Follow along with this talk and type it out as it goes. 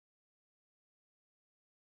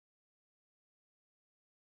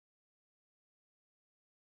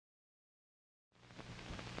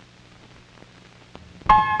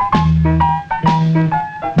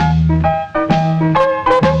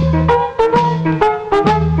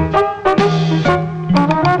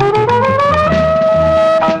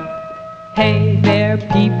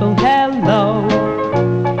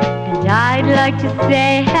to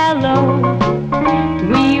say hello.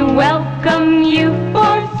 We welcome you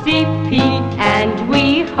for CP, and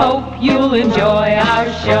we hope you'll enjoy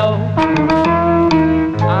our show.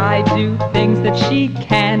 I do things that she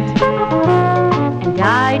can't, and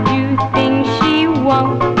I do things she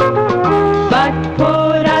won't, but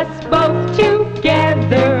put us both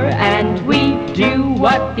together and we do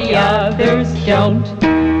what the others don't.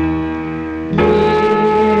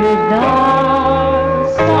 With our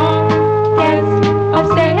softest of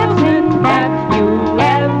salesmen have you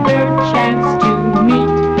ever chance to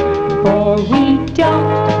meet, for we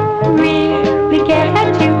don't really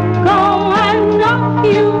care to go and knock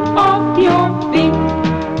you off your feet.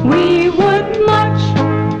 We would much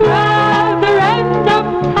rather end up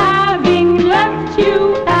having left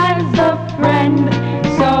you as a friend,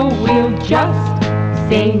 so we'll just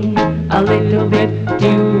sing a little bit,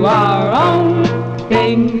 do our own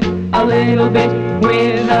thing a little bit,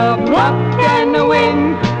 with a pluck and a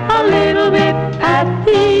wing, a little bit at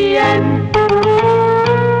the end.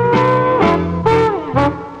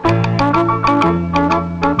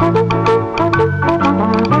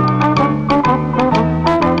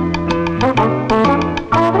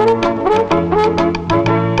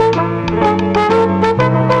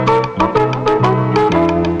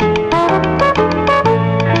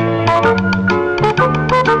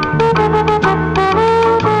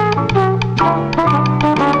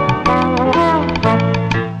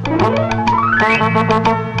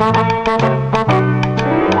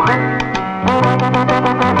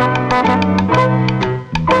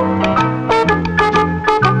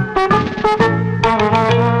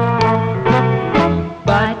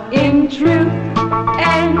 But in truth,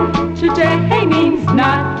 entertaining means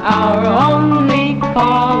not our only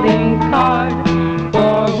calling card,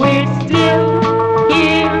 for we're still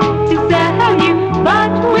here to sell you,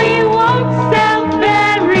 but we won't sell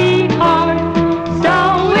very hard. So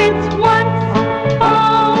it's once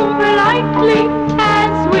over likely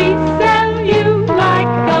as we sell you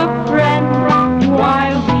like a friend,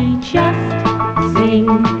 while we just sing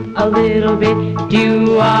a little bit,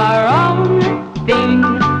 do our own thing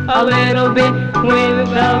a little bit, with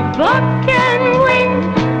a pluck and wing,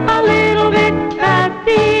 a little bit at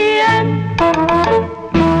the end.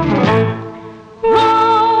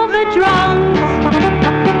 Roll the drums,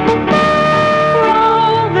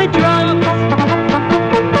 roll the drums.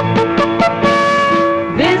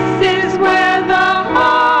 This is where the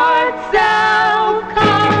hard sell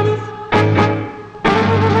comes.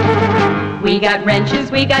 We got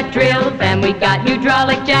wrenches, we got drills, and we got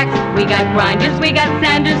hydraulic jacks. We got grinders, we got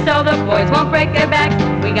sanders, so the boys won't break their backs.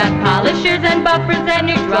 We got polishers and buffers and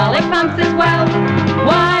hydraulic pumps as well.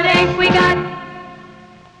 What ain't we got?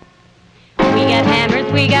 We got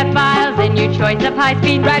hammers, we got files, and your choice of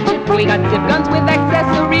high-speed ratchets. we got zip guns with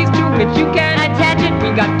accessories to which you can attach it.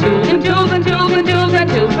 We got tools and tools and tools and tools and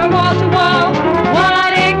tools from wall to wall.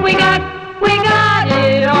 What ain't we got? We got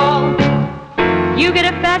it all. You get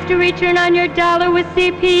a faster return on your dollar with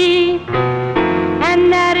CP,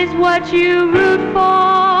 and that is what you root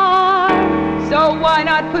for. So why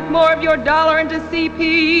not put more of your dollar into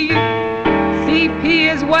CP? CP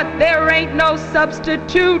is what there ain't no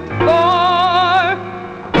substitute for.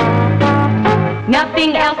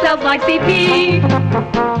 Nothing else sells like CP.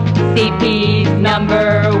 CP's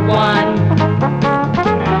 #1.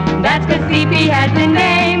 That's 'cause CP has a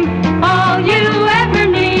name. All you ever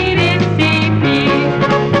need is CP.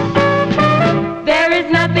 There is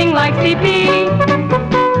nothing like CP.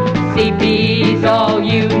 CP's all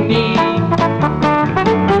you need.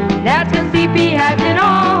 That's 'cause CP has it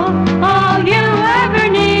all. All you ever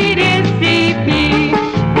need is CP.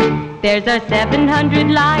 There's our 700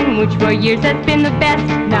 line, which for years has been the best.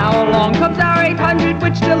 Now along comes our 800,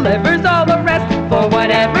 which delivers all the rest. For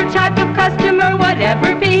whatever type of customer,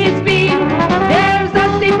 whatever be his speed, there's a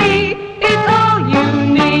CP, it's all you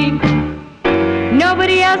need.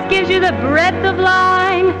 Nobody else gives you the breadth of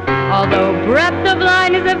line, although breadth of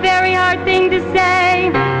line is a very hard thing to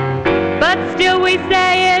say. But still we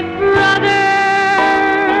say it, brother.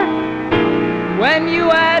 When you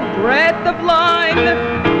add breadth of line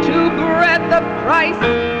to breadth of price,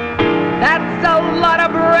 that's a lot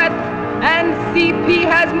of breadth, and CP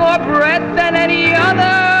has more breadth than any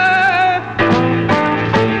other.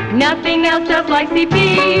 Nothing else sells like CP.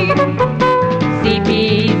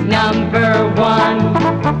 CP's #1.